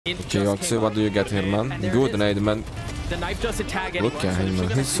Okay, Oxy, what do you get here, man? Good nade, man. The knife doesn't tag anyone. Look at him, man.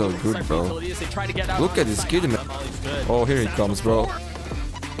 He's so good, bro. Look at this kid, man. Oh, here he comes, bro.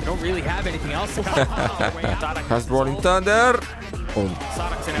 They don't really have anything else. Fast rolling thunder. Oh,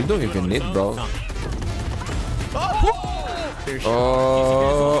 you don't even need, bro.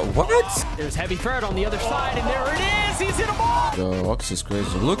 Oh, what? There's heavy threat on the other side, and there it is. He's hit a ball. Yo, Ox is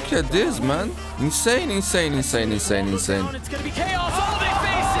crazy. Look at this, man. Insane, insane, insane, insane, insane. It's gonna be chaos. Oh, they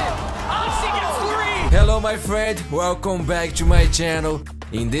face it. Oxy gets 3. Hello, my friend. Welcome back to my channel.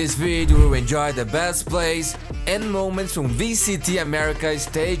 In this video, we'll enjoy the best plays and moments from VCT America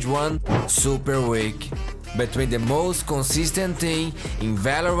Stage 1 Super Week. Between the most consistent team in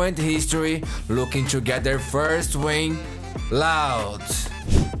Valorant history looking to get their first win, Loud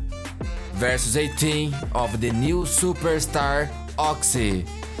versus a team of the new superstar Oxy,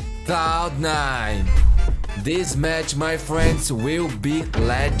 Cloud9. This match, my friends, will be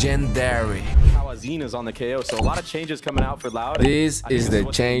legendary. Is on the KO, so a lot of changes coming out for Loud. This is the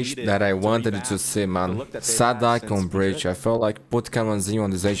change that I wanted to see, man. Sadak on bridge. I felt like put Kamanzi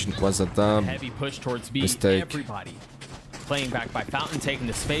on this agent was a dumb mistake. Everybody playing back by Fountain, taking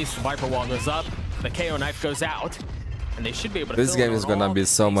the space. The Viper wall goes up. The KO knife goes out, and they should be able to. This game is gonna be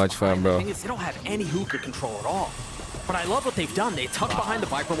so much fun, bro. The thing is, they don't have any hookah control at all. But I love what they've done. They tuck behind the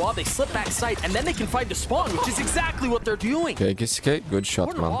Viper wall, they slip back sight, and then they can find the spawn, which is exactly what they're doing. Okay, KCK, good shot,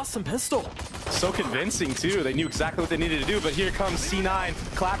 what an man. Awesome pistol. So convincing, too. They knew exactly what they needed to do, but here comes C9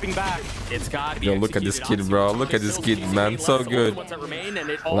 clapping back. It's got to be. Yo, look at this kid, bro. Look at this kid, man. So good.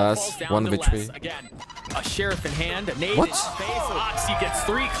 Last 1v3. Again, a sheriff in hand. What? Oxy gets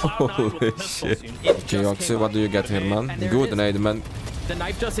 3. Holy shit. Okay, Oxy, what do you get here, man? Good nade, man. The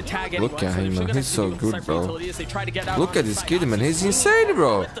knife doesn't tag anyone. Look at him, man. He's so good, bro. Look at this side. kid, man. He's insane,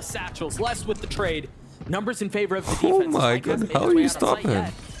 bro. With the satchels, less with the trade. Numbers in favor of the defense. Oh my god, how are you stopping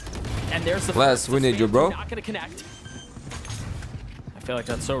him? And there's the Les, we need you, bro. Not gonna connect. I feel like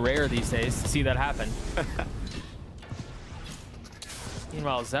that's so rare these days to see that happen.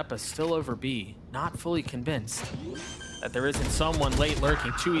 Meanwhile, Zeppa's still over B, not fully convinced that there isn't someone late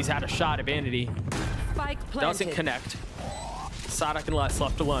lurking. Chewy's had a shot at Vanity. Doesn't connect. Sadak and Les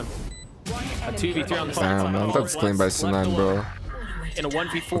left alone. A 2v3 on the side. Damn, man, that's clean by C9, bro. In a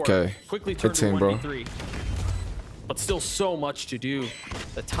 1v4. Okay, Quickly turn good to team, bro. 1v3. But still so much to do.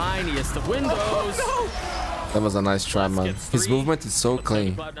 The tiniest of windows. That was a nice try, man. His movement is so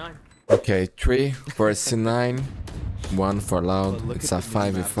clean. Okay, 3 for C9, 1 for Loud. It's a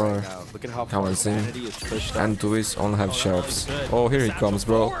 5v4. Kamanzi and Duis only have sheriffs. Oh, here he comes,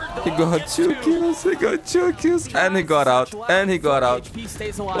 bro. He got 2 kills. He got 2 kills. And he got out. And he got out.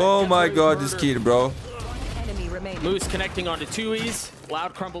 Oh my god, this kid, bro. Moose connecting onto 2Es.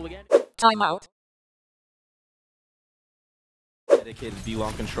 Loud crumble again. Timeout. Dedicated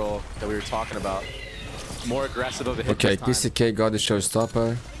V1 control that we were talking about. More aggressive of a hit. Okay, KCK got the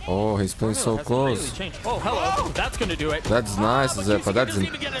showstopper. Oh, he's playing so close. Oh, hello. That's going to do it. That's nice, Zeppa. That's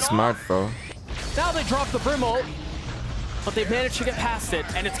smart, bro. Now they drop the Brim ult, but they've managed to get past it,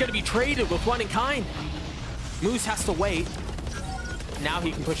 and it's going to be traded with one in kind. Moose has to wait. Now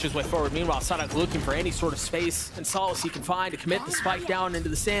he can push his way forward. Meanwhile, Sadak looking for any sort of space and solace he can find to commit the spike down into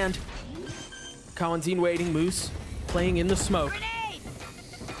the sand. Kawanzi waiting. Moose playing in the smoke.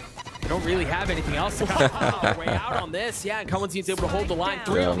 They don't really have anything else. Way out on this. Yeah, and Kawanzi's able to hold the line.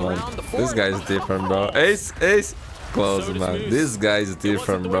 3 on the round. This guy's different, bro. Ace. Close, so man. This guy's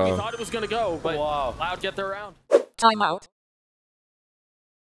different, bro. We thought it was going to go, but Loud get their round. Timeout.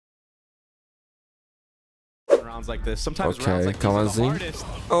 Rounds like this. Sometimes okay, like Kamanzi.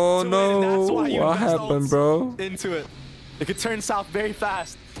 Oh no, what happened, bro? Into it. It could turn south very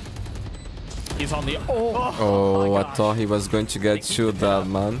fast. He's on the... Oh, I thought he was going to get shoot that,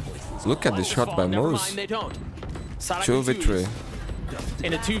 man. Look at the shot by Moose. 2v3.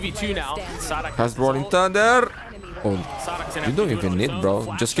 In a 2v2 now. Fast rolling thunder. Oh, you don't even need,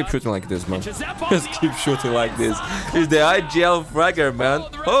 bro. Just keep shooting like this, man. Just keep shooting like this. He's the IGL fragger, man.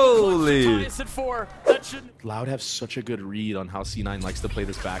 Holy. Loud have such a good read on how C9 likes to play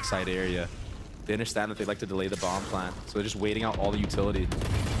this backside area. They understand that they like to delay the bomb plant, so they're just waiting out all the utility.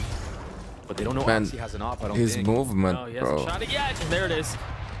 But they don't know man, he has an op, I don't his think. movement, bro. There it is.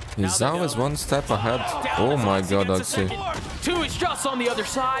 He's always one step ahead. Oh my god, Oxy. 2 is just on the other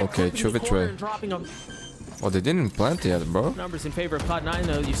side. Okay, 2v3. Oh, they didn't plant yet, bro. Numbers in favor of Cloud9,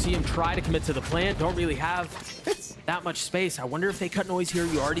 though. You see him try to commit to the plant. Don't really have that much space. I wonder if they cut noise here.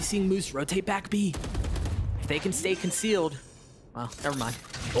 You're already seeing Moose rotate back B. If they can stay concealed. Well, never mind.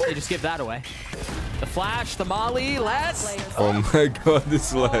 They just give that away. The flash, the molly, Les. Oh my god,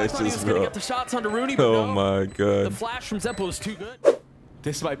 this flashes, bro. Get the shots onto Rooney, but oh my god. The flash from Zeppo is too good.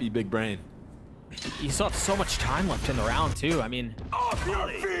 This might be big brain. You still have so much time left in the round, too. I mean...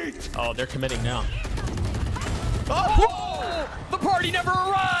 Oh, they're committing now. Oh! The party never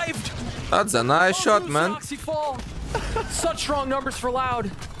arrived! That's a nice shot, man. Such strong numbers for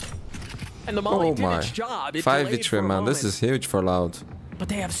Loud. And the Molly did its job. 5v3, man. This is huge for Loud. But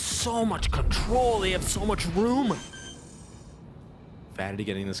they have so much control. They have so much room. Vanity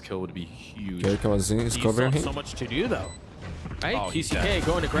getting this kill would be huge. Okay, Kawazin is covering him. So much to do, though. Right? Oh, QCK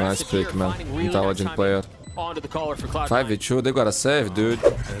going aggressive. Nice pick, man. Intelligent player. Onto the caller for Cloud9. 5v2, they gotta save, dude.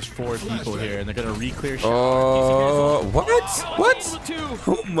 There's 4 people here, and they're gonna re-clear shot. Oh, what? What?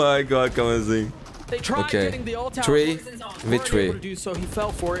 Oh my god, Kawazin. They tried getting the ult out. 3v3. So he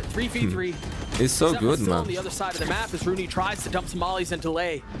fell for it. 3v3. He's so good, man. On the other side of the map as Rooney tries to dump some mollies and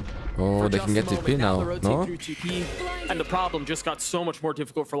delay. Oh, they can get TP now, no? And the problem just got so much more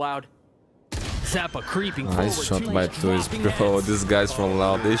difficult for Loud. Zappa creeping nice forward. Shot by Twist, bro. These guys from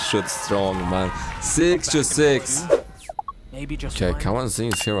Loud, they shoot strong, man. 6 to 6. Maybe just okay,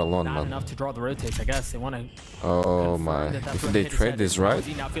 Kawazin is here alone, not man. enough to draw the rotates, I guess. They want to. Oh my! If they trade this, right?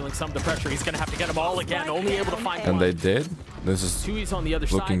 Now feeling some of the pressure, he's gonna have to get them all again. Only able to find. And they did. This is on the other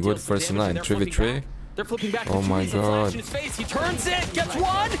looking good. First 9, 3v3. They're flipping back. Oh my god! He turns it, gets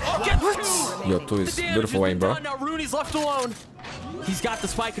one, gets 2. Yo, 2 is beautiful aim, bro. Now Rooney's left alone. He's got the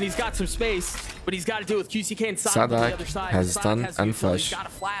spike and he's got some space, but he's got to deal with QCK inside on the other side. Has stun and flash. He's got a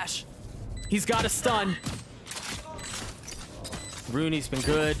flash. He's got a stun. Rooney's been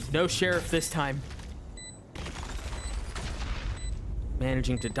good. No Sheriff this time.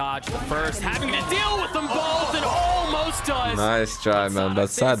 Managing to dodge the first, having to deal with them both, and almost does. Nice try, man. But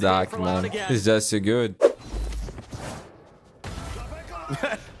Sadak, man, he's just too good.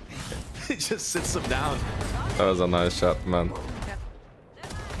 He just sits him down. That was a nice shot, man.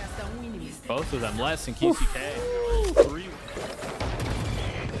 Both of them less than QCK.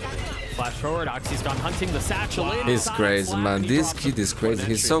 Flash forward, Oxy's gone hunting the satchel in. He's crazy, man. This kid is crazy.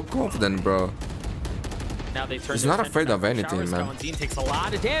 He's so confident, bro. Now they turn he's not afraid of anything, man. Takes a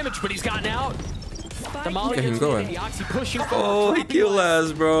lot of damage, but he's gotten out. Look at him going. Pushing oh, he killed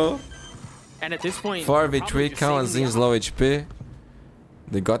us, bro. And at this point, 4v3, Kawazin low HP.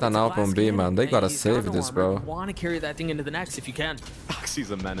 They got an out on B, man. They gotta save this, bro. Want to carry that thing into the next if you can.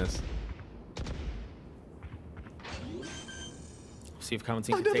 Oxy's a menace. See if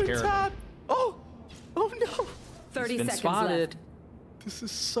Kawazin can take care of it. Oh no! 30 seconds spotted. left. This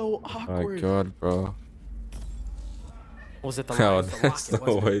is so awkward. My god, bro. Was it the Oh, rocket, that's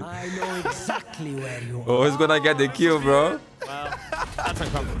no way. I know exactly where you are. Oh, he's gonna get the kill, bro. Well, that's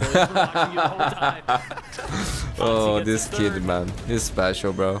uncomfortable. Oh, this kid, man. He's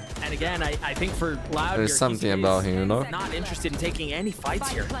special, bro. And again, I think for Loud, there's something about him, you know? Not interested in taking any fights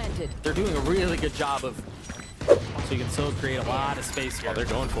here. They're doing a really good job of... So you can still create a lot of space here. Oh, they're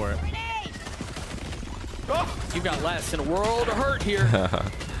going for it. Oh, you've got less in a world of hurt here.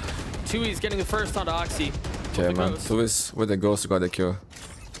 Tui's getting the first onto Oxy. Okay, man. Tui's with the ghost got the kill.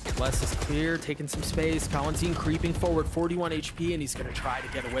 Less is clear, taking some space. Kawazin creeping forward, 41 HP, and he's going to try to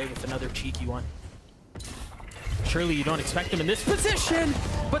get away with another cheeky one. Surely you don't expect him in this position,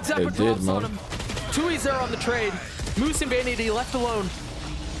 but Zephyr drops on him. Tui's there on the trade. Moose and Vanity left alone.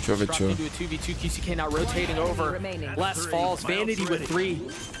 Dropped into a 2v2. QCK now rotating over. Less falls. Vanity with 3.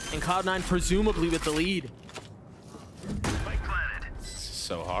 And Cloud9 presumably with the lead.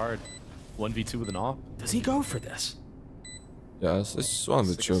 So hard. 1v2 with an AWP. Does he go for this? Yes, it's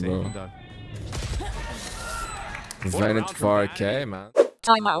 1v2, bro. Vanity 4K, man.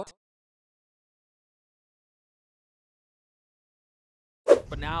 Timeout.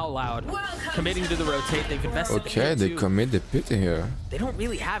 But now Loud committing to the rotate. They've invested. Okay, they commit the pit here. They don't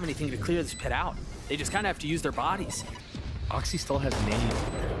really have anything to clear this pit out. They just kind of have to use their bodies. Oxy still has nade.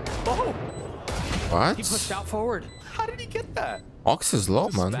 Oh! What? He pushed out forward. How did he get that? Ox is low,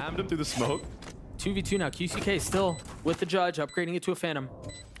 man. Spammed him through the smoke. 2v2 now. QCK still with the judge, upgrading it to a Phantom.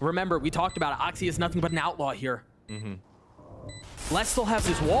 Remember, we talked about it. Oxy is nothing but an outlaw here. Les still has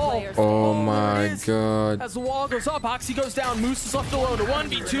his wall. Oh my god. As the wall goes up, Oxy goes down. Moose is left alone. A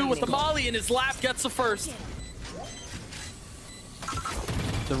 1v2 with the molly in his lap gets the first.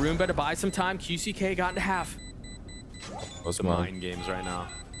 The room better buy some time. QCK got into half. What's the mind games right now?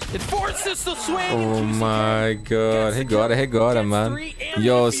 It forces the swing. Oh my god. He got it, man.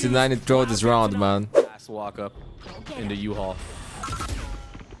 Yo, C9 throw this round, man. Fast walk up into U-Haul.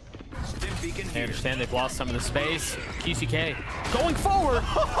 I understand they've lost some of the space. QCK going forward.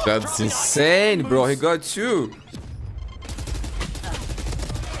 That's insane, bro. He got 2.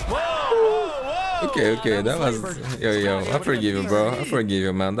 Okay, that was... Yo, I forgive you, bro. I forgive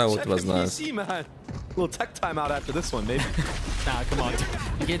you, man. That was nice. Man. Little tech timeout after this one, maybe. Nah, come on.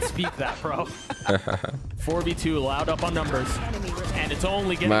 You can't speak that, bro. 4v2, loud up on numbers. And it's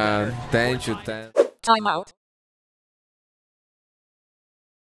only getting Man, better. thank you, thank. Timeout.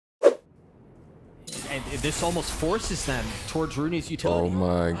 And this almost forces them towards Rooney's Oh utility.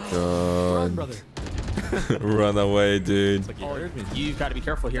 my Run, god. brother. Run away, dude. Like you heard me. You've got to be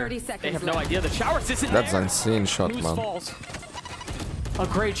careful here. 30 They seconds have no left. idea the showers isn't That's there. an insane shot, Moose man. falls. A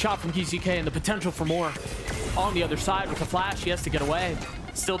great shot from GCK and the potential for more. On the other side with the flash, he has to get away.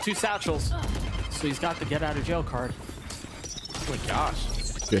 Still 2 satchels. So he's got the get out of jail card. Oh my gosh.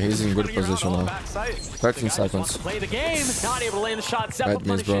 Okay, he's in good position now. Backside. 13 seconds. Play the game. Not able to land the shot. Bad Zeppa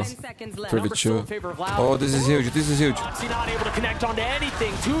miss, bro. punishes. 10 seconds left. Pretty Numbers still in chill. favor of Loud. Oh, this is huge. This is huge. Foxy not able to connect onto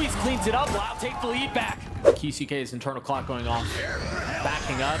anything. Tui's cleans it up. Loud take the lead back. QCK's internal clock going off.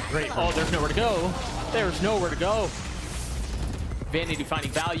 Backing up. Great. Oh, there's nowhere to go. There's nowhere to go. Vanity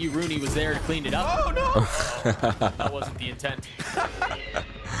finding value. Rooney was there to clean it up. Oh, no. That wasn't the intent.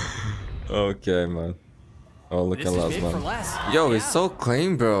 Okay, man. Oh, look This at is Laz, big for man. less. Yo, it's Yeah. so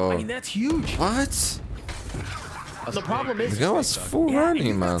clean, I bro. mean, that's huge. What? The problem is... The guy was full Yeah, running,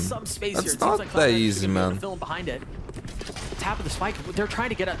 he's got man. some space That's here. It seems not like that Cloud9 is easy, gonna be able to man. fill in behind it. Tap of the spike. They're trying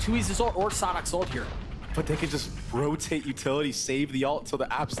to get out Tui's ult or Sadok's ult here. But they can just rotate utility, save the ult till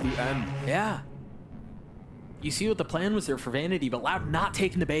the absolute end. Yeah. You see what the plan was there for Vanity, but Loud not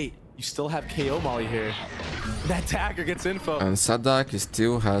taking the bait. You still have KO Molly here. That dagger gets info. And Sadak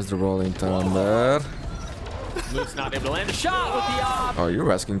still has the rolling thunder. Moose not able to land a shot with the op. Oh,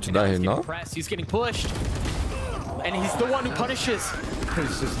 you're asking to die here, He's getting no? pressed. He's getting pushed. And he's the one who punishes.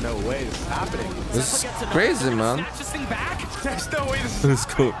 There's just no way this is happening. This is Zeppa gets another. crazy, They're gonna man. Snatch this thing back. There's no way this is Let's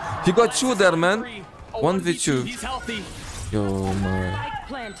go. He got 2 there, man. 1v2. He's healthy. Yo, man. Spike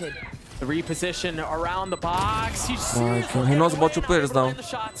planted. The reposition around the box. He's My seriously God, he knows about getting two players away, now. land the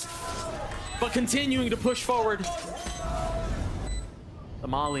shots, but continuing to push forward. The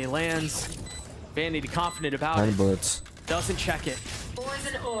Molly lands. Vanity confident about 9 it. bullets. Doesn't check it.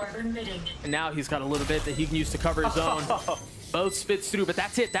 Poison orb emitting. And now he's got a little bit that he can use to cover his own. Both spits through, but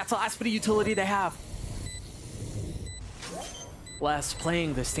that's it. That's the last bit of utility they have. Les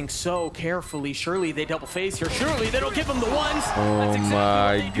playing this thing so carefully. Surely they double face here. Surely they don't give him the ones. Oh That's exactly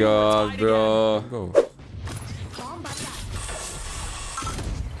my what they do. god, It's tied bro. Go. again.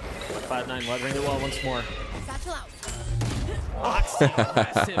 5-9 lettering it well once more. Oxy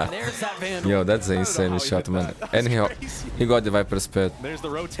pressed him. There's that Vandal. Yo, that's an insane shot, man. And he got the Viper spit. There's the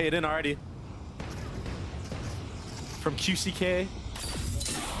rotate in already. From QCK.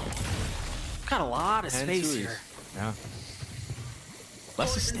 Got a lot of And space Tui's. here. Yeah.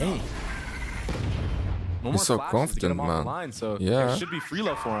 Let's just stay. No He's so more flashes to get confident, him off the man. line, so Yeah. there should be free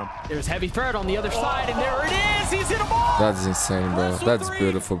love for him. There's heavy threat on the other side, and there it is. He's hit a ball. That's insane, bro. That's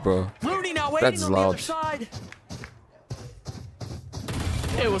beautiful, bro. Rooney now waiting That's on the loud. other side.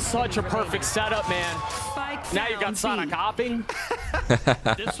 It was such a perfect setup, man. Spike Now you got down Sonic B. hopping.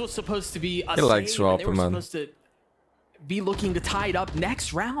 This was supposed to be a He likes save, and they Rapper, were man. supposed to be looking to tie it up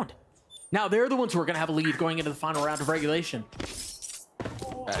next round. Now they're the ones who are going to have a lead going into the final round of regulation.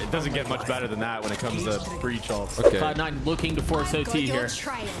 It doesn't get much better than that when it comes to breach ults. Okay. Cloud9 looking to force OT here.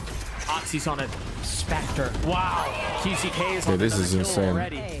 Try it. Oxy's on a Spectre. Wow. QCK is Okay, on this another is kill insane.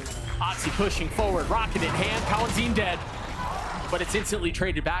 already. Oxy pushing forward, rocket in hand. Palanzine dead. But it's instantly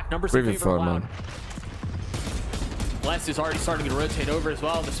traded back. Numbers in Pretty favor of far, Loud. man. Les is already starting to rotate over as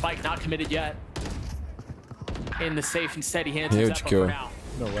well. The spike not committed yet. In the safe and steady hands of Huge Zeppa kill. for now.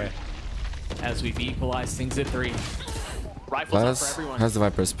 No way. As we've equalized things at 3. Rifles up for Laz everyone. has the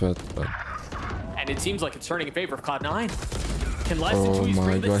Viper spit, but And it seems like it's turning in favor of Cloud9. Can Les and oh Tui's my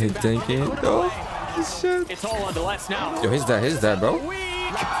bring this god, thing he back? tanking. Put it Oh, away. shit. It's all on to Les now. Yo, he's dead, bro. Weak.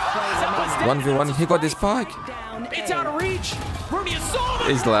 Zeppa's dead. 1v1, he got this spike. Down It's A. out of reach. Rooney is sold.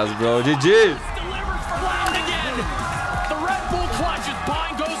 It's Laz, bro. GG. Delivers for Loud again. The Red Bull clutch as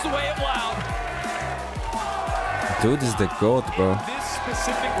Pine goes the way of Loud. Dude is the GOAT, bro. This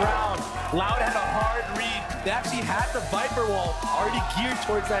specific round, Loud had a hard read. They actually had the Viper wall already geared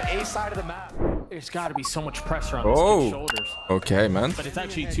towards that A side of the map. There's got to be so much pressure on this Oh. kid's shoulders. Okay, man. But it's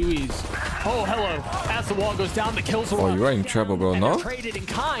actually Tui's. Oh, hello. As the wall goes down, the kills are Oh, up. you are in trouble, bro, And no? they're traded in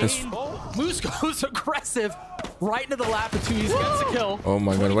kind. Yes. Moose goes aggressive right into the lap of Tui's, gets the kill. Oh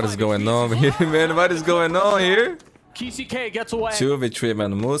my god, what is 25 going HP. on here, man? What is going on here? QCK gets away. 2v3,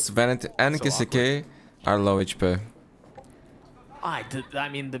 man. Moose, Vanity, and KCK are low HP. I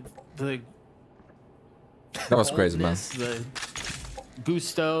mean, the That was crazy, man. boldness, the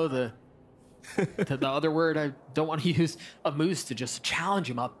gusto, the other word I don't want to use, of Moose to just challenge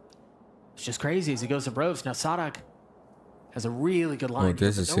him up. It's just crazy as he goes to Bros. Now Sadak has a really good line. Oh,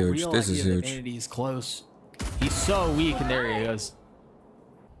 this here, is but no huge. real This is idea that huge. Vanity is close. He's so weak, and there he goes.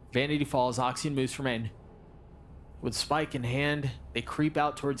 Vanity falls, Oxy and Moose remain. With Spike in hand, they creep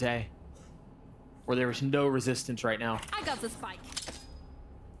out towards A, where there is no resistance right now. I got the spike.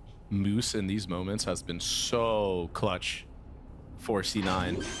 Moose in these moments has been so clutch for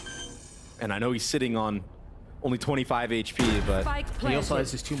C9. And I know he's sitting on only 25 HP, but he also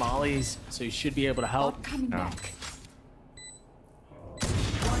has his 2 mollies, so he should be able to help.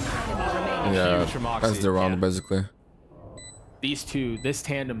 Yeah, Huge from Oxy. that's the round basically. These two, this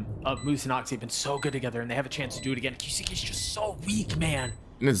tandem of Moose and Oxy have been so good together, and they have a chance to do it again. QCK is just so weak, man.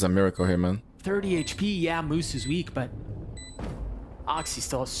 This is a miracle here, man. 30 HP, yeah, Moose is weak, but Oxy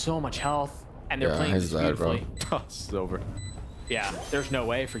still has so much health, and they're playing this beautifully. It's over. Yeah, there's no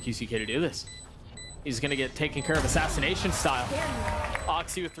way for QCK to do this. He's gonna get taken care of assassination style.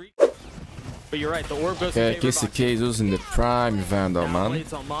 Oxy with 3. But you're right, the orb goes Yeah, in favor of QCK Oxy. is using the prime Vandal, man.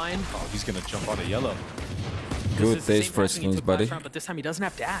 Blades online. Oh, he's gonna jump on a yellow. Good days for skins, buddy. But this time he doesn't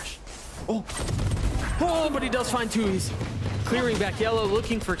have dash. Oh, but he does find Tui's. Clearing back yellow,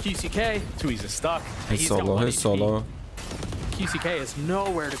 looking for QCK. Tui's is stuck. He's solo, he's solo. QCK has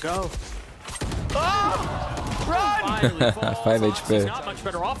nowhere to go. Oh! Run! 5 HP. He's not much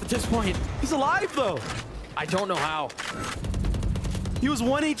better off at this point. He's alive though. I don't know how. He was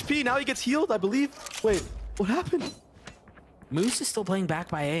 1 HP. Now he gets healed, I believe. Wait, what happened? Moose is still playing back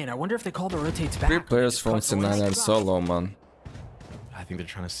by A, and I wonder if they call the rotates back. 3 players from C9 are solo, man. I think they're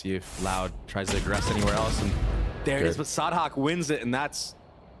trying to see if Loud tries to aggress anywhere else, and there it is. But Sadhak wins it, and that's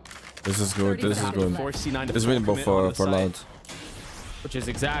This is good, this is good. force C9 to It's winnable for Loud. Which is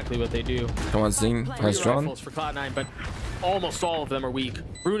exactly what they do. Come on, Zing, nice drawn. Rifles for Cloud9, but almost all of them are weak.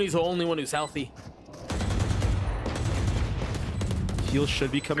 Bruni's the only one who's healthy. Heal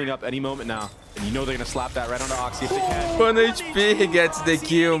should be coming up any moment now. And you know they're going to slap that right onto Oxy if they can. 1 HP, he gets the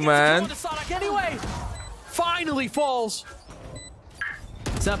kill, man. Anyway, finally falls.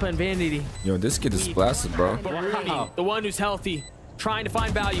 Zappa and Vanity. Yo, this kid is blasted, bro. Bruni, the one who's healthy, trying to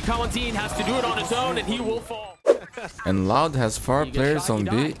find value. Kawanzine has to do it on his own, and he will fall. And Loud has 4 players on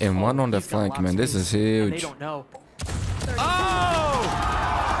B and 1 on the flank, man. This is They huge. don't know.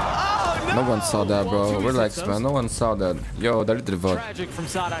 No one saw that, bro. Relax, man. No one saw that. Yo, that did vote. Tragic from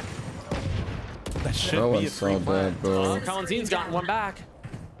Sadak. That should No be one a saw free that, plan. bro. Kawanzine's gotten one back.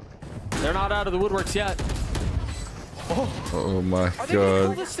 They're not out of the woodworks yet. Oh my Are they gonna pull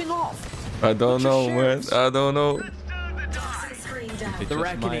god. this thing off? I don't know, man. I don't know. The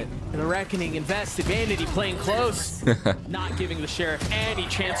reckoning invested. Vanity playing close, not giving the sheriff any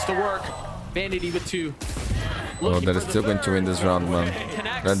chance to work. Vanity with 2. Oh, that is still going to win this round, man.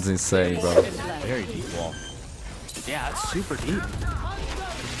 That's insane, bro. Very deep wall. Yeah, it's super deep.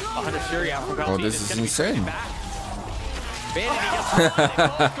 100 Fury out from Oh, this is insane. Vanity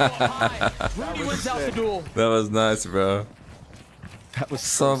gets Rudy wins out the duel. That was nice, bro. That was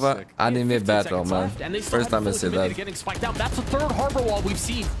so Sova sick. anime 15 battle, seconds man. left, and they still First time I haven't see fully committed that. to getting spiked out. That's the 3rd harbor wall we've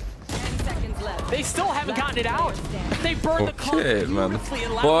seen. 10 seconds left. They still haven't gotten it out. They burned the car Okay, man. beautifully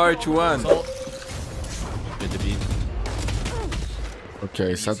and Part loudly. 1. Good to be. Okay,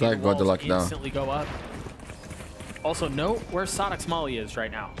 You see the Sadak got the walls lockdown. instantly go up. Also, note where Sadak's Molly is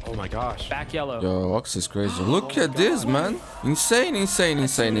right now. Oh my gosh. Back yellow. Yo, Ox is crazy. Look at this, man. Insane, insane,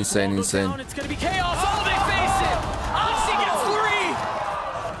 insane, insane, insane. It's gonna be chaos. Oh, they face it. Oxy gets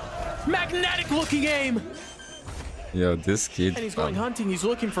 3. Magnetic looking aim. Yo, this kid And he's going hunting. He's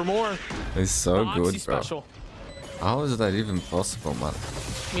looking for more. is so Oxy good, bro. special. How is that even possible, man?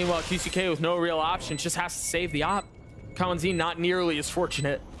 Meanwhile, QCK with no real options just has to save the op. Kawanzine not nearly as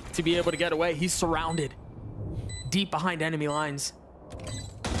fortunate to be able to get away. He's surrounded deep behind enemy lines.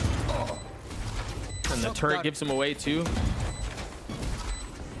 And the turret gives him away too.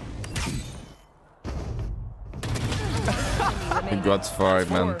 He got far,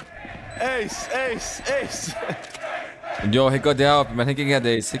 man. Ace, ace, ace. Yo, he got the help, man. He can get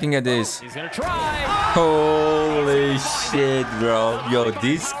this. He can get this. He's gonna try. Holy shit, bro. Yo,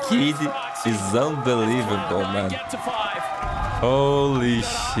 this kid is unbelievable, man. Get to 5. Holy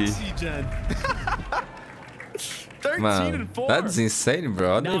shit. Gen. 13 Man, and 4. that's insane,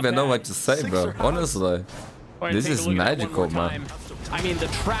 bro. I don't even know what to say, bro. Honestly. This is magical, man. I mean, the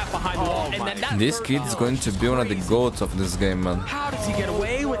trap behind the wall. And then that This third kid is going to be one of the goats of this game, man. How does he get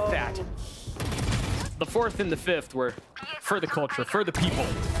away with that? The 4th and the 5th were for the culture, for the people.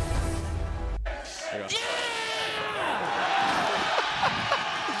 That's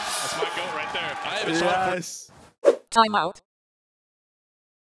my goal right there. I have a shot. Yes. Timeout.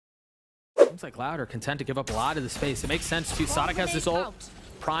 Seems like Loud are content to give up a lot of the space. It makes sense too. Sadak has this ult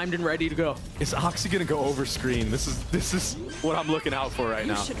primed and ready to go. Is Oxy gonna go over screen? This is what I'm looking out for right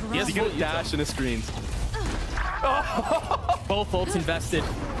now. He has He's gonna dash in his screens. Both ults invested.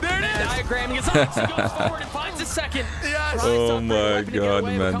 There it is. Diagramming his eyes. He goes forward and finds a second. Yes. Oh my god,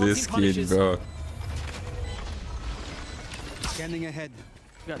 man, this kid, bro. Scanning ahead.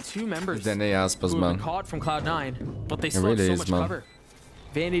 We got two members Then they aspas, who have been man. caught from Cloud9, but they still really have is, so much man. cover.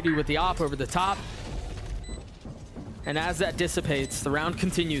 Vanity with the op over the top. And as that dissipates, the round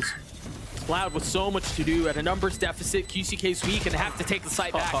continues. Loud with so much to do at a numbers deficit. QCK's weak and they have to take the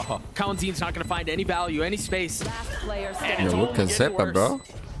site back. Kawanzin's not going to find any value, any space. Last player And it's Yo, look only at getting Zepa, worse. bro.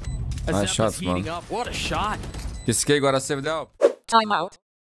 As Nice Zepa's shots, heating man. up. What a shot. QCK gotta save the up. Timeout.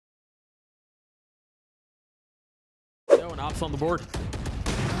 Yo, and ops on the board.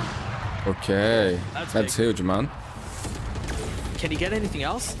 Okay, That's that's big. huge, man. Can he get anything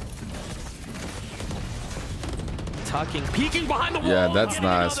else? Tucking, peeking behind the wall. Yeah, that's getting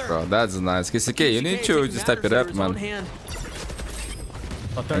nice, another. bro. That's nice. QCK, you need to just type it up, man.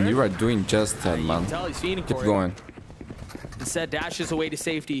 And you are doing just that, You man. can tell he's feeding Keep for it. going. Instead, dashes away to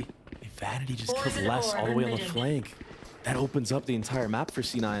safety. If Vanity just kills less all the way on the flank, that opens up the entire map for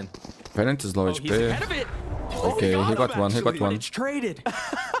C9. Parent is low Oh, he's ahead HP. of it. Okay, he got one, he got But one. it's traded.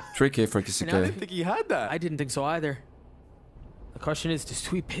 3K for I didn't QCK. think he had that. I didn't think so either. The question is, does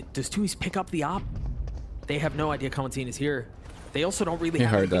Tui's pick up the op? They have no idea Kawanzin is here. They also don't really He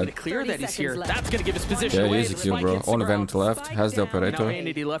have heard anything that. to clear 30 that he's here. seconds left. That's going to give his position Yeah, away. easy The kill, spike bro. hits the One ground. event left. Has the Now operator.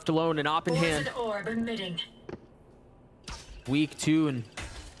 Vanity left alone and op in hand. Orb emitting. Week 2, and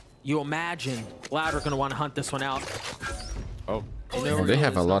you imagine Loud are going to want to hunt this one out. Oh, Oh, they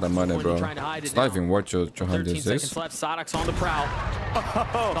have a lot of money, bro. Trying to hide it It's not now. even worth your 13 seconds 206. left. Sadok's on the prowl.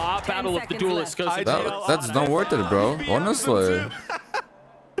 The op battle of the seconds duelists goes to That's not worth it, bro. Honestly.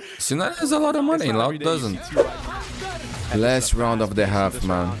 C9 has a lot of money, Loud doesn't. Last round of the half,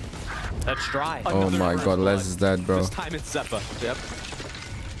 man. That's dry. Oh my god, Les is dead, bro. this time it's Zepa. Yep.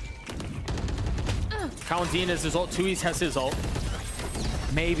 Kawanzin has his ult. Tui's has his ult.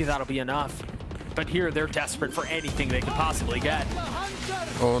 Maybe that'll be enough. But here, they're desperate for anything they could possibly get.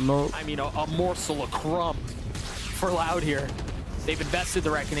 Oh no. I mean, a morsel of crumb for Loud here. They've invested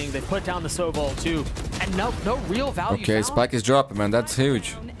the Reckoning. They've put down the Sobol too. And no real value Okay, found. Spike is dropping, man. That's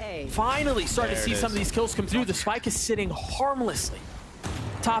huge. Finally starting to There see it some of is. these kills come through. The Spike is sitting harmlessly.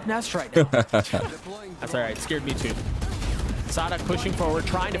 Top nest right now. That's all right. Scared me too. Sadok pushing forward,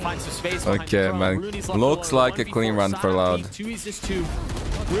 trying to find some space behind Okay, the throne. man. Rooney's left Looks alone. like a 1v4 clean run for Sadok, Loud. Tui's is 2.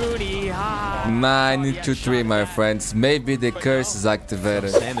 Rooney, 9 to 3, my friends. Maybe the curse is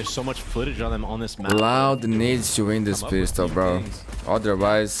activated. Man, there's so much footage on them on this map. Loud needs to win this Come up with pistol, new bro. things.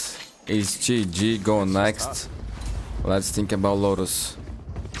 Otherwise, it's GG going next. Let's think about Lotus.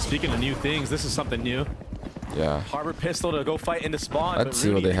 Speaking of new things, this is something new. Yeah. Harbor pistol to go fight into spawn. Let's but see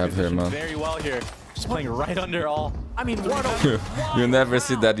what Rooney they have here, positioned man. Very well here. Just playing right under all. I mean, what a You never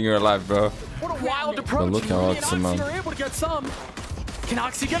see that in your life, bro. what a wild approach. look how Rooney and awesome, Oxy man. are able to get some. Can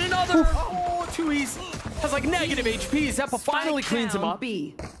Oxy get another? Oh, Tui's has like negative HP. Zepa finally cleans him up.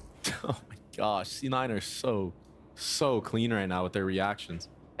 B. Oh my gosh, C9 are so clean right now with their reactions.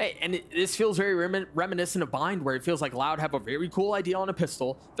 Hey, and this feels very reminiscent of Bind, where it feels like Loud have a very cool idea on a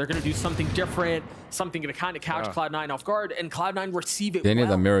pistol. They're going to do something different, something to kind of catch Cloud9 off guard, and Cloud9 receive it They need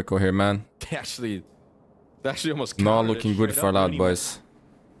well. a miracle here, man. They actually almost Not countered it looking good straight for up. Loud, Rooney boys.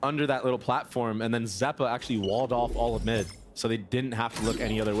 under that little platform, and then Zepa actually walled off all of mid, so they didn't have to look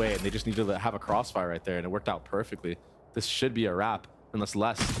any other way, and they just needed to have a crossfire right there, and it worked out perfectly. This should be a wrap, unless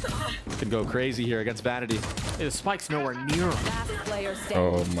Les can go crazy here against Vanity. Hey, the spike's nowhere near him. Last player standing.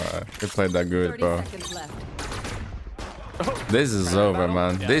 Oh my. They played that good, 30 bro. seconds left. This is over,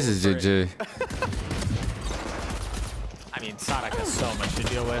 man. This is GG. I mean, Sadok has so much to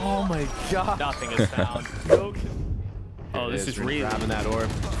deal with. Oh my god. Nothing is found. Oh, this is Rooney really... grabbing that orb.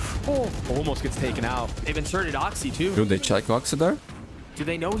 Oh, almost gets taken out. They've inserted Oxy, too. Do they check Oxidar? Do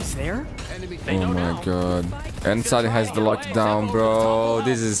they know he's there? They Oh know my now. god. Inside has the lockdown, bro.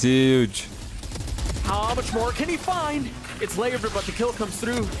 This is huge. How much more can he find? It's layered, but the kill comes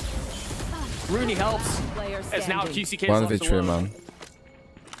through. Rooney helps. Player As now standing. QCK One is left victory, alone. man.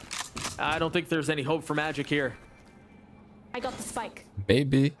 I don't think there's any hope for Magic here. I got the spike.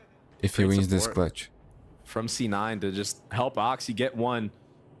 Maybe if he Great wins this support. clutch. From C9 to just help Oxy get one,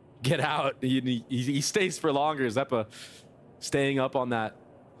 get out. He stays for longer. Zepa staying up on that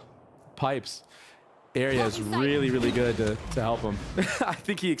pipes area is really good to help him. I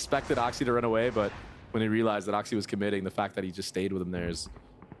think he expected Oxy to run away, but when he realized that Oxy was committing, the fact that he just stayed with him there is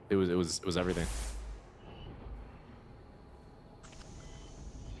it was everything.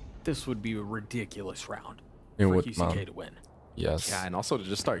 This would be a ridiculous round It for would, QCK man. to win. Yes. Yeah, and also to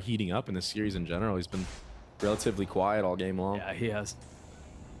just start heating up in this series in general. He's been relatively quiet all game long. Yeah, he has.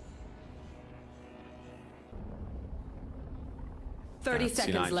 30 C9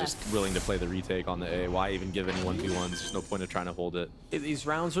 seconds left. just willing to play the retake on the A. Why even give anyone 2-1s? There's no point of trying to hold it. These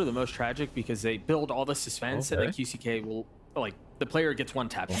rounds are the most tragic because they build all the suspense, and then QCK will, like, the player gets one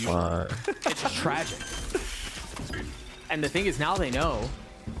tap. It's just tragic. And the thing is, now they know.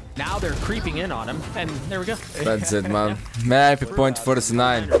 Now they're creeping in on him, and there we go. That's it, man. Map point for the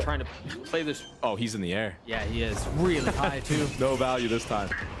C9. They're trying to play this. Oh, he's in the air. Yeah, he is really high too. No value this time.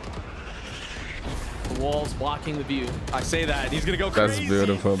 The wall's blocking the view. I say that, and he's gonna go That's crazy.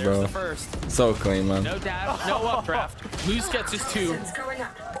 beautiful, There's bro. the first. So clean, man. No dash, no updraft. Moose gets his 2.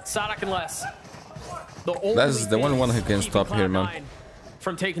 Sadak and less. That's the one who can stop here, man.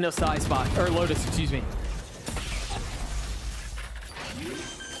 From taking us to ice spot or Lotus, excuse me.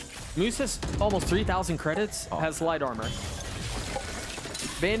 Moose has almost 3,000 credits. Has light armor.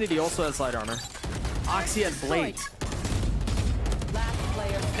 Vanity also has light armor. Oxy has blades.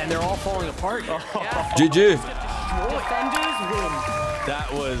 And they're all falling apart. Yeah. GG. Defenders win. That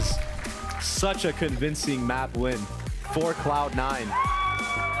was such a convincing map win for Cloud9.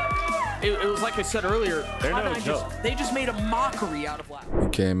 It was like I said earlier, They're no Cloud9 joke. they just made a mockery out of lap.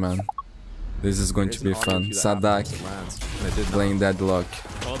 Okay, man. This is going to be fun. Sadak playing Deadlock.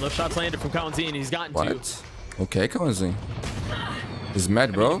 Well, those shots landed from Kawanzin. He's gotten 2. What? Okay, Kawanzin. He's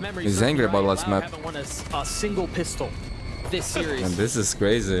mad, bro. He's angry about last map. Haven't won a single pistol this series. And this is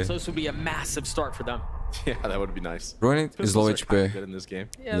crazy. So this would be a massive start for them. Yeah, that would be nice. Ruin is low Pistols are kinda HP. good in this game.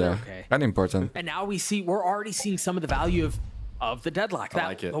 Yeah, they're okay. Kind of important. And now we're already seeing some of the value of the deadlock. I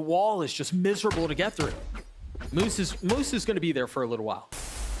like it. The wall is just miserable to get through. Moose is going to be there for a little while.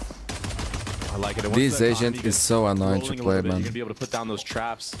 I like it. This agent is so annoying to play, You're man. gonna be able to put down those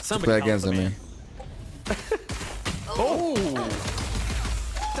traps. To play against me. Oh!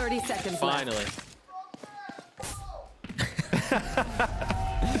 30 seconds Finally.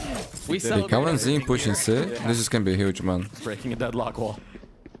 We The celebrate Kawanzin everything pushing here. C. This is gonna be huge, man. Breaking a deadlock wall.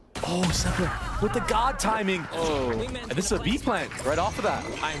 Oh, Sepper with the god timing. Oh, and this is a B plant right off of that.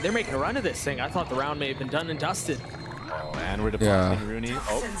 They're making a run of this thing. I thought the round may have been done and dusted. Oh, and we're depositing Rooney.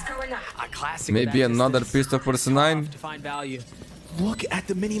 Oh, A classic. Maybe of that another distance. pistol for the C9. To find value. look at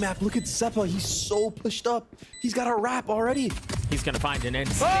the minimap. Look at Zeppa. He's so pushed up. He's got a wrap already. He's going to find an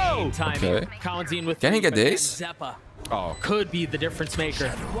insane timing. Okay. Kawanzin with Can he 3, get but this? Zeppa Oh, could be the difference maker.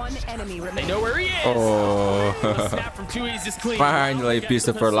 One enemy They remaining. know where he is. A Oh. snap from 2 E's is clean. Finally, Gets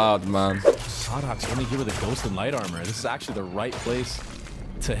pistol the for pistol. loud, man. Sadok's only here with a ghost and light armor. This is actually the right place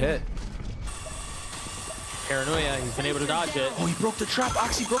to hit. Paranoia, he's been able to dodge it. Oh, he broke the trap.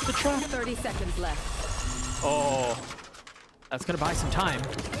 Oxy broke the trap. 30 seconds left. Oh, that's going to buy some time.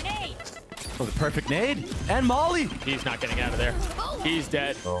 Oh, the perfect nade. And Molly. He's not getting out of there. He's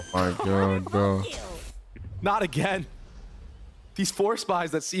dead. Oh my god, bro. Not again. These 4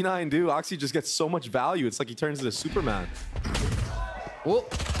 spies that C9 do, Oxy just gets so much value. It's like he turns into Superman. Whoa. 10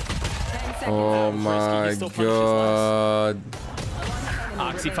 seconds Oh left. my He still punishes god.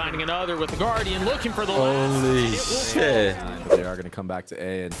 Oxy finding another with the Guardian, looking for the Holy last. shit. But they are going to come back to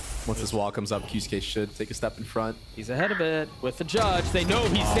A, and once this wall comes up, QSK should take a step in front. He's ahead of it with the judge. They know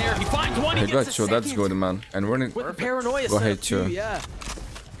he's there. He finds one. He I gets got a you, that's second. good, man. And we're in. With the paranoia Go ahead, setup too, too. yeah.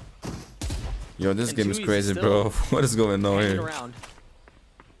 Yo, this And game is Chewy's crazy, still bro. What is going on Hanging here? around.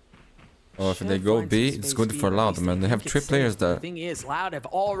 Oh, if Should they go find B, some it's space good B, for at Loud, least man. They have think 3 it's players safe. The there. thing is, Loud have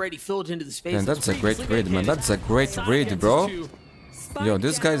already filled into the space. Man, that's a great previously read, man. vacated. That's a great Sonic read, gets bro. his 2. Yo,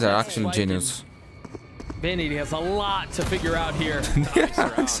 these guys are actually Spike genius. Vanity has a lot to figure out here. They're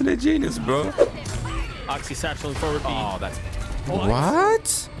actually genius, bro. Oxy satcheling forward B. Oh, that's...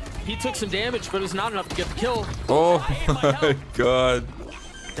 What? He took some damage, but it was not enough to get the kill. Oh my god.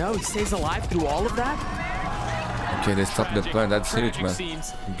 No, he stays alive through all of that. Okay, they stopped the plan. That's huge, Tragic man.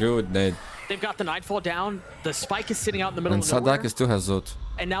 scenes. Good, Nate. They've got the Nightfall down. The Spike is sitting out in the middle And of nowhere. Sadak still has Zot.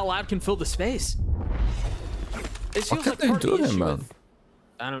 And now Loud can fill the space. This What feels can like they part of do the then, issue man? with-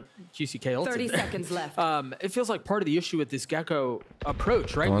 I don't... QCK ulted 30 there. seconds left. It feels like part of the issue with this Gecko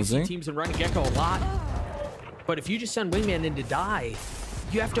approach, right? We see Kawanzin? teams and running Gecko a lot. But if you just send Wingman in to die,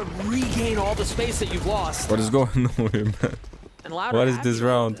 you have to regain all the space that you've lost. What is going on here, man? And Loud What are is happy this about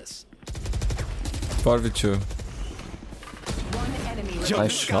round? this. 4v2. One enemy I remaining.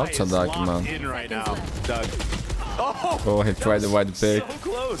 shot Sadak, man. in right now, Doug. Oh, he tried the wide pick. So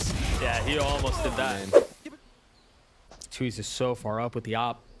close. Yeah, he almost did that. Tweez is so far up with the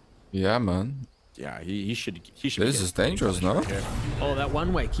op. Yeah, man. Yeah, he should. He should. This is dangerous, no? Oh, that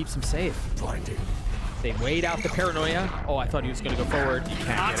one way keeps him safe. They wait out the paranoia. Oh, I thought he was going to go forward.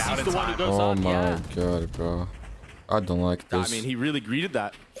 Oxy's the one who goes Oh up. my Yeah. god, bro. I don't like I this. mean, he really greeted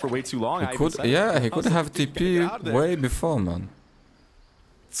that for way too long. He could, yeah, he could have TP way before, man.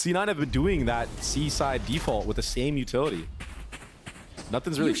 C9 have been doing that C side default with the same utility.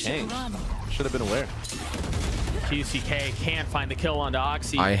 Nothing's really changed. Should have been aware. QCK can't find the kill onto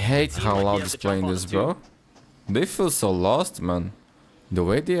Oxy. I hate how Seemed like he loud had is the jump playing on this, it, bro. too. They feel so lost, man. The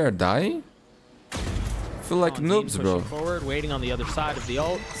way they are dying, I feel like Valentine noobs, pushing bro. Forward, waiting on the other side of the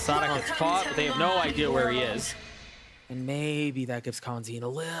ult. Sadak gets caught, but they have no idea where he is. And maybe that gives Kanzine a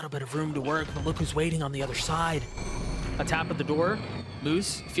little bit of room to work, but look who's waiting on the other side. A tap at the door.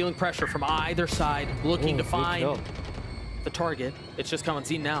 Moose feeling pressure from either side, looking to find the target. It's just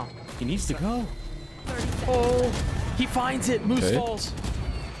Kanzine now. He needs to go. Oh, he finds it. Moose Okay. falls.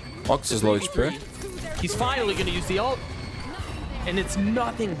 Ox is low HP. He's finally going to use the ult. And it's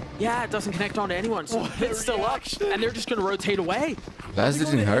nothing. Yeah, it doesn't connect onto anyone. So it's still up. And they're just going to rotate away. Laz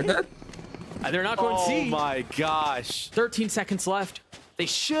didn't hear that? They're not going to see. Oh my gosh. 13 seconds left. They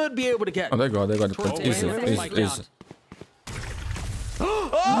should be able to get. Oh, they got it. towards the Easy, end of the fight easy, round. easy.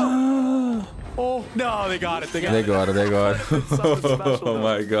 Oh no, they got it. They got They it. got it, they got it. Something special, Oh though.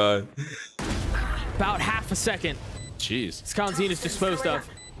 my god. About half a second. Jeez. Skanzine is disposed of.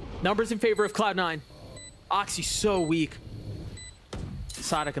 Numbers in favor of Cloud9. Oxy's so weak.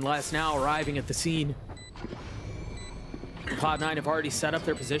 Sadak and Les now arriving at the scene. Cloud9 have already set up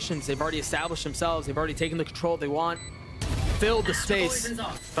their positions. They've already established themselves. They've already taken the control they want. Filled the space.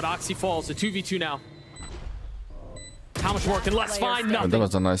 But Oxy falls. A 2v2 now. How much more can Les find? Oh, that Nothing.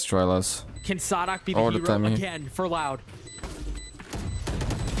 was a nice try, Laz. Can Sadak be the All the hero time here. again for Loud?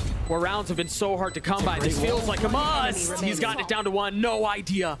 Where rounds have been so hard to come by. This feels like a must. He's gotten it down to one. No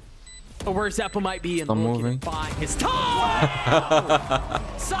idea where Zeppa might be. And Stop looking moving. at buying his time.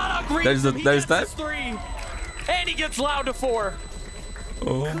 Sadak reads him. He there's gets that. his 3. And he gets Loud to 4.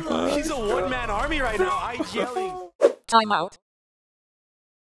 Oh my. He's a one-man army right now. I yelling. Timeout.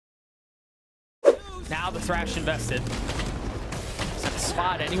 Now the Thrash invested. Is that a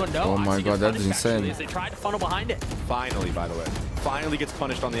spot? Anyone know? Oh my Oxy God, gets that punished, is insane. actually, as they tried to funnel behind it. Finally, by the way. Finally gets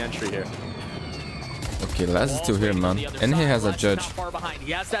punished on the entry here. Okay, Laz is still here, man. And he has a judge. Not far behind.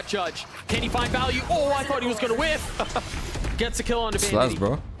 He has that judge. Can he find value? Oh, I thought he was going to whiff. Gets a kill on It's Laz, Vanity.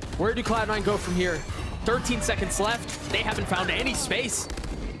 bro. Where do Cloud9 go from here? 13 seconds left. They haven't found any space.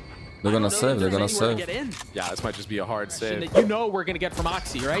 They're gonna save, they're gonna Anywhere to save. get in. Yeah, this might just be a hard save. That you know we're going to get from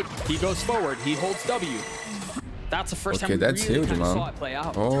Oxy, right? He goes forward. He holds W. That's the first Okay, time we that's really huge, kind of man. saw it play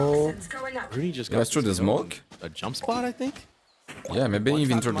out. Oh, Rooney just guys through the smoke? A jump spot, I think. Yeah, maybe One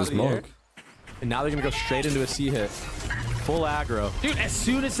even shot through from the out of the air. smoke. And now they're gonna go straight into a C hit. Full aggro. Dude, as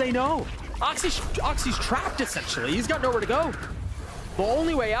soon as they know. Oxy's trapped, essentially. He's got nowhere to go. The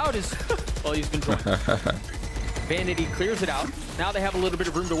only way out is... Well, he's been joined. Vanity clears it out. Now they have a little bit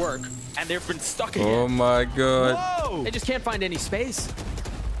of room to work. And they've been stuck again. Oh my god. Whoa! They just can't find any space.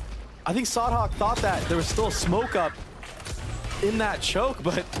 I think Sodhawk thought that there was still smoke up in that choke,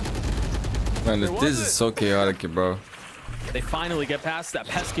 but Man, this is so chaotic, bro. They finally get past that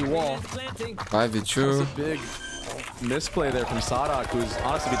pesky wall. 5v2. big misplay there from Sodhawk, who's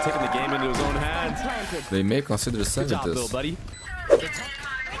honestly been taking the game into his own hands. They may consider Good saving job, Bill, this. buddy.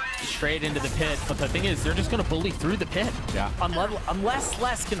 Straight into the pit. But the thing is, they're just going to bully through the pit. Yeah. Unless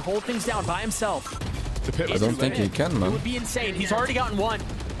Les can hold things down by himself. The pit I was don't too think late. he can, It man. would be insane. He's already gotten one.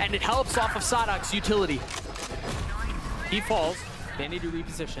 And it helps off of Sadak's utility. He falls. Vanity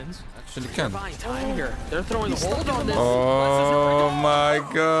repositions. Actually can. Buying time here. They're throwing a hold on this. Oh my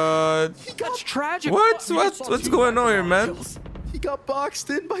god. That's tragic. What's going on here, man? He got boxed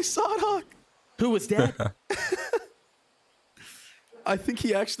in by Sodhawk. Who was dead? I think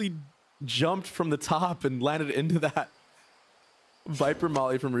he actually jumped from the top and landed into that Viper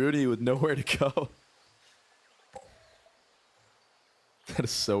Molly from Rudy with nowhere to go. That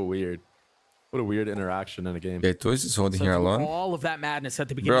is so weird. What a weird interaction in a game. Okay, Toys is holding So here through alone. all of that madness at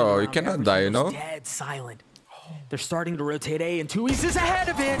the beginning Bro, of the you round, cannot everything die, you was know? Dead silent. They're starting to rotate A, and Tuiz is ahead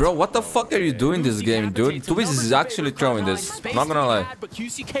of it. Bro, what the fuck are you doing this game, dude? Twiz is actually throwing this. Not gonna lie. But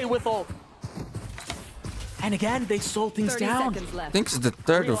QCK with ult. And again, they slow things 30 down. seconds I left. think it's the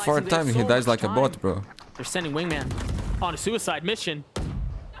third or fourth time he dies like a bot, bro. They're sending Wingman on a suicide mission.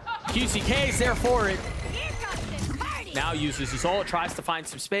 QCK's there for it. Now uses his ult, tries to find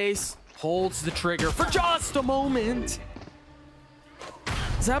some space, holds the trigger for just a moment.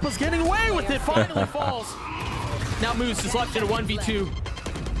 Zappa's getting away with it, finally falls. Now Moose is left in a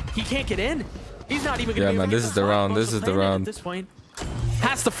 1v2. He can't get in. He's not even gonna Yeah, be able man, to this get is the the round, slide this across is the planet round. At this point.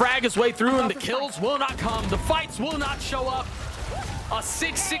 Has to frag his way through, and the kills will not come. The fights will not show up. A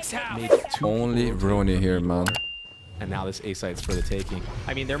 6-6 half. Only Rooney here, man. And now this A site's for the taking.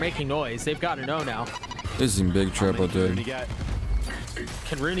 I mean, they're making noise. They've got to know now. This is in big trouble, Rooney dude. get?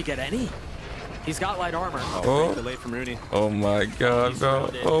 Can Rooney get any? He's got light armor. Oh. Delay from Rooney. Oh my god, bro.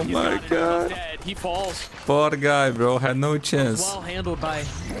 Oh my god. Dead. He falls. Poor guy, bro. Had no chance. Well handled by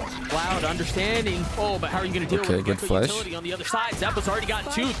Loud, understanding. Oh, but how are you going to deal Okay, with good Gecko flash. utility on the other side? Zeppa's already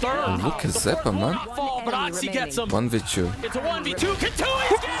got 2 thirds. Look at Zeppa, man. Fall, but Oxy gets him. 1v2. It's a 1v2.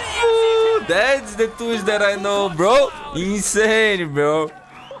 Katui's getting it. That's the twist that I know, bro. Insane, bro.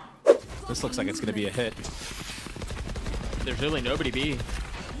 This looks like it's gonna be a hit. There's really nobody B.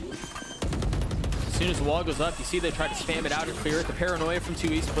 As soon as the wall goes up, you see they try to spam it out and clear it. The paranoia from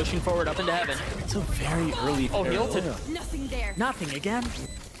 2 East pushing forward up into heaven. It's a very early. Oh, he ulted. Nothing there. Nothing again.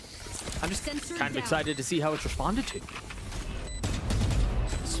 I'm just kind of excited to see how it's responded to.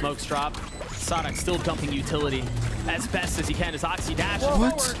 Smokes drop. Sonic still dumping utility as best as he can as Oxy dashes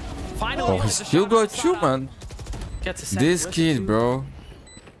What? forward. Finally, Oh, he still got you, man. Gets a second This wrist kid, too. bro.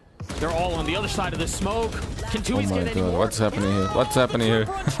 They're all on the other side of the smoke. Can Oh Tui's my get any god, more? what's happening here? What's happening here?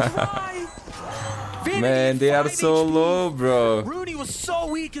 Man, they are so low, bro. Rooney was so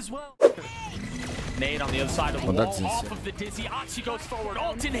weak as well. Nade on the other side of the Oh, wall, that's insane. off of the dizzy. Oxy goes forward,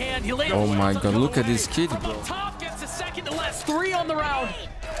 ult in hand. He lays Oh my god, look at this kid, bro. Up top gets a second to less. 3 on the round.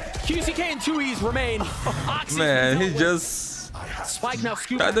 QCK and 2Es remain. Oxy Man, he just... Spike now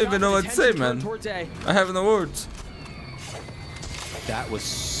scooping. I don't even know what to say, man. Towards A. I have no words. That was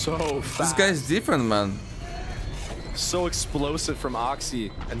so fast. This guy's different, man. So explosive from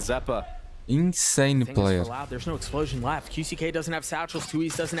Oxy and Zeppa. Insane Thing is, player. for Loud, there's no explosion left. QCK doesn't have satchels.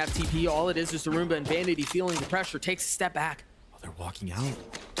 2Es doesn't have TP. All it is Zarumba and Vanity feeling the pressure. Takes a step back. Oh, they're walking out.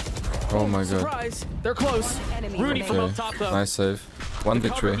 Oh my god. Surprise! They're close. Rooney from up Okay, top though. nice save. The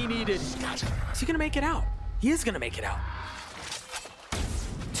cover he 1v3. needed. Is he gonna make it out? He is gonna make it out.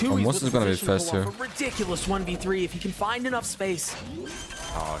 Oh, Moose with is gonna be position pull fast off here. a ridiculous 1v3 if he can find enough space.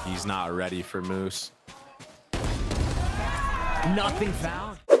 Oh, he's not ready for Moose. Nothing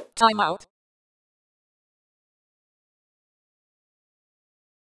found. Timeout.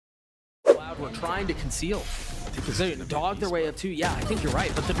 Loud were trying to conceal. Because they dogged their way up too. Yeah, I think you're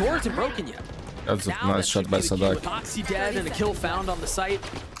right. But the door isn't broken yet. That's a Now nice that shot should by be the key. Sadak. With Oxy dead and a kill found on the site,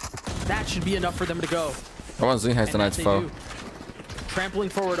 that should be enough for them to go. That one Zing has the And nice that they foul. do. Trampling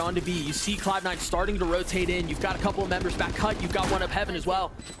forward onto B. You see Cloud9 starting to rotate in. You've got a couple of members back cut. You've got one up heaven as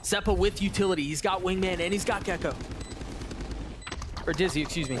well. Zeppa with utility. He's got Wingman and he's got Gecko. Or Dizzy,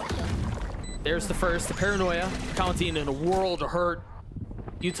 excuse me. There's the first. The paranoia. Counting in a world of hurt.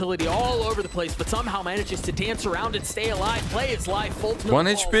 Utility all over the place, but somehow manages to dance around and stay alive. Play his life. Ultimate 1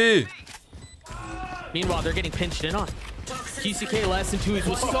 falls. HP. Meanwhile, they're getting pinched in on. QCK less than 2s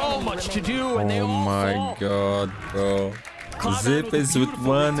with so much to do, and they Oh all my fall. god, bro. Cloud9 Zip is with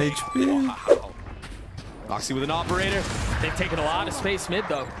beautiful 1 retake. HP. Oxy with an operator. They've taken a lot of space mid,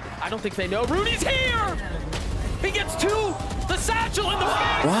 though. I don't think they know. Rooney's here! He gets 2! The satchel in the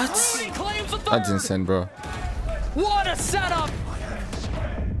face! What? Rooney claims the third! That's insane, bro. What a setup!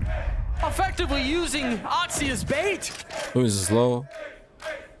 Effectively using Oxy as bait! Who is slow?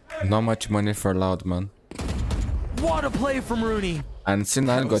 Not much money for Loud, man. What a play from Rooney! And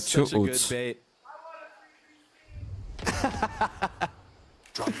C9 got 2 Such a good ults. bait.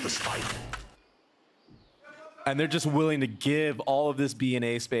 Drop the spike. And they're just willing to give all of this B and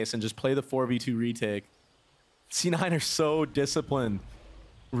A space and just play the 4v2 retake. C9 are so disciplined,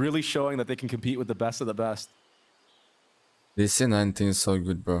 really showing that they can compete with the best of the best. This C9 team is so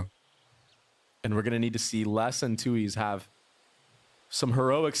good, bro. And we're going to need to see Les and 2Es have some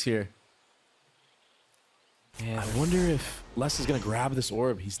heroics here. And I wonder if Les is going to grab this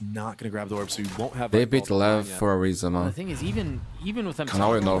orb. He's not going to grab the orb, so he won't have... They Viper beat Wall Lev yet. for a reason, The man. thing is, even with them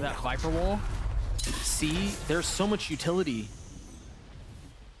Now we taking know. over that Viper wall, see, there's so much utility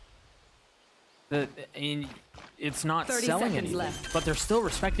that it's not 30 selling seconds anything, left. but they're still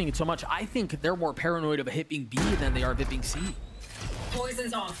respecting it so much. I think they're more paranoid of a hit being B than they are of it being C.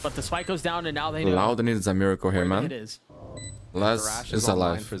 Poison's off. But the spike goes down, and now they know Loud needs a miracle here, it man. is. Les Thrash is online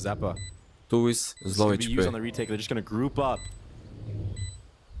alive. for Zeppa. 2 is It's low gonna be used on the HP. retake. They're just going to group up.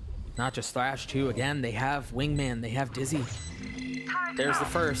 Not just Thrash, too. Again, they have Wingman, they have Dizzy. There's the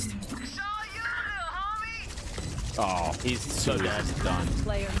first. Oh, he's so dead. Done.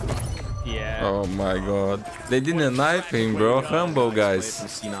 Player. Yeah. Oh my god. They didn't knife him, bro. Humble, guys. Play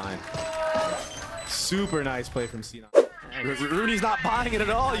from C9. Super nice play from C9. Rooney's not buying it at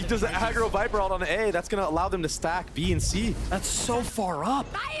all. He does the aggro Viper ult on A. That's going to allow them to stack B and C. That's so far up.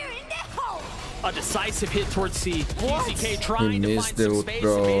 Fire in the hole. A decisive hit towards C. QCK trying He to missed find some the space.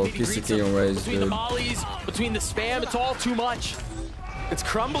 bro. and Vanity greets QCK him. and Raze, Between the dude. mollies, between the spam, it's all too much. It's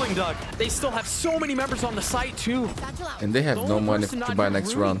crumbling, Doug. They still have so many members on the site, too. And they have The no only money person to not buy here,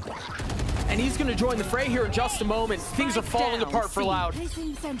 next Rooney. run. And he's going to join the fray here in just a moment. Things are falling apart for Loud.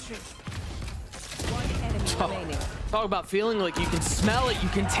 Placing sentry. One enemy remaining. Talk about feeling like you can smell it, you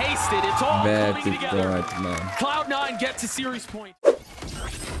can taste it. It's all coming together. Man. Cloud9 get to series point. But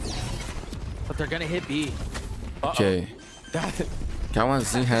they're gonna hit B. Okay.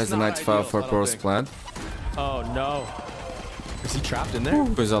 K1Z has the Nightfall for Pro's plant. Oh no. Is he trapped in there?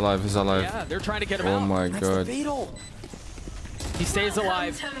 He's alive, he's alive. Yeah, they're trying to get him out. Oh my god. He stays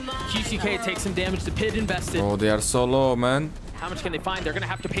alive. QCK takes some damage. The pit invested. Oh, they are so low, man. How much can they find? They're gonna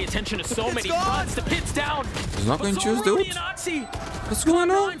have to pay attention to so many fronts. The pit's down. He's not going to choose, Rudy dude. and Oxy. What's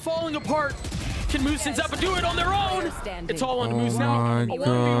going on? Cloud9 falling apart. Can Moose and Zeppa do it on their own? It's all on Moose now. Oh my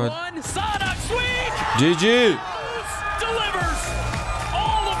god. 1v1. Sada, sweet! GG. Delivers.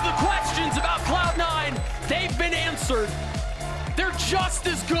 All of the questions about Cloud9, they've been answered. They're just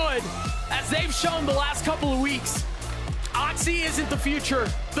as good as they've shown the last couple of weeks. Oxy isn't the future.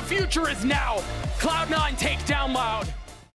 The future is now. Cloud9 take down Loud.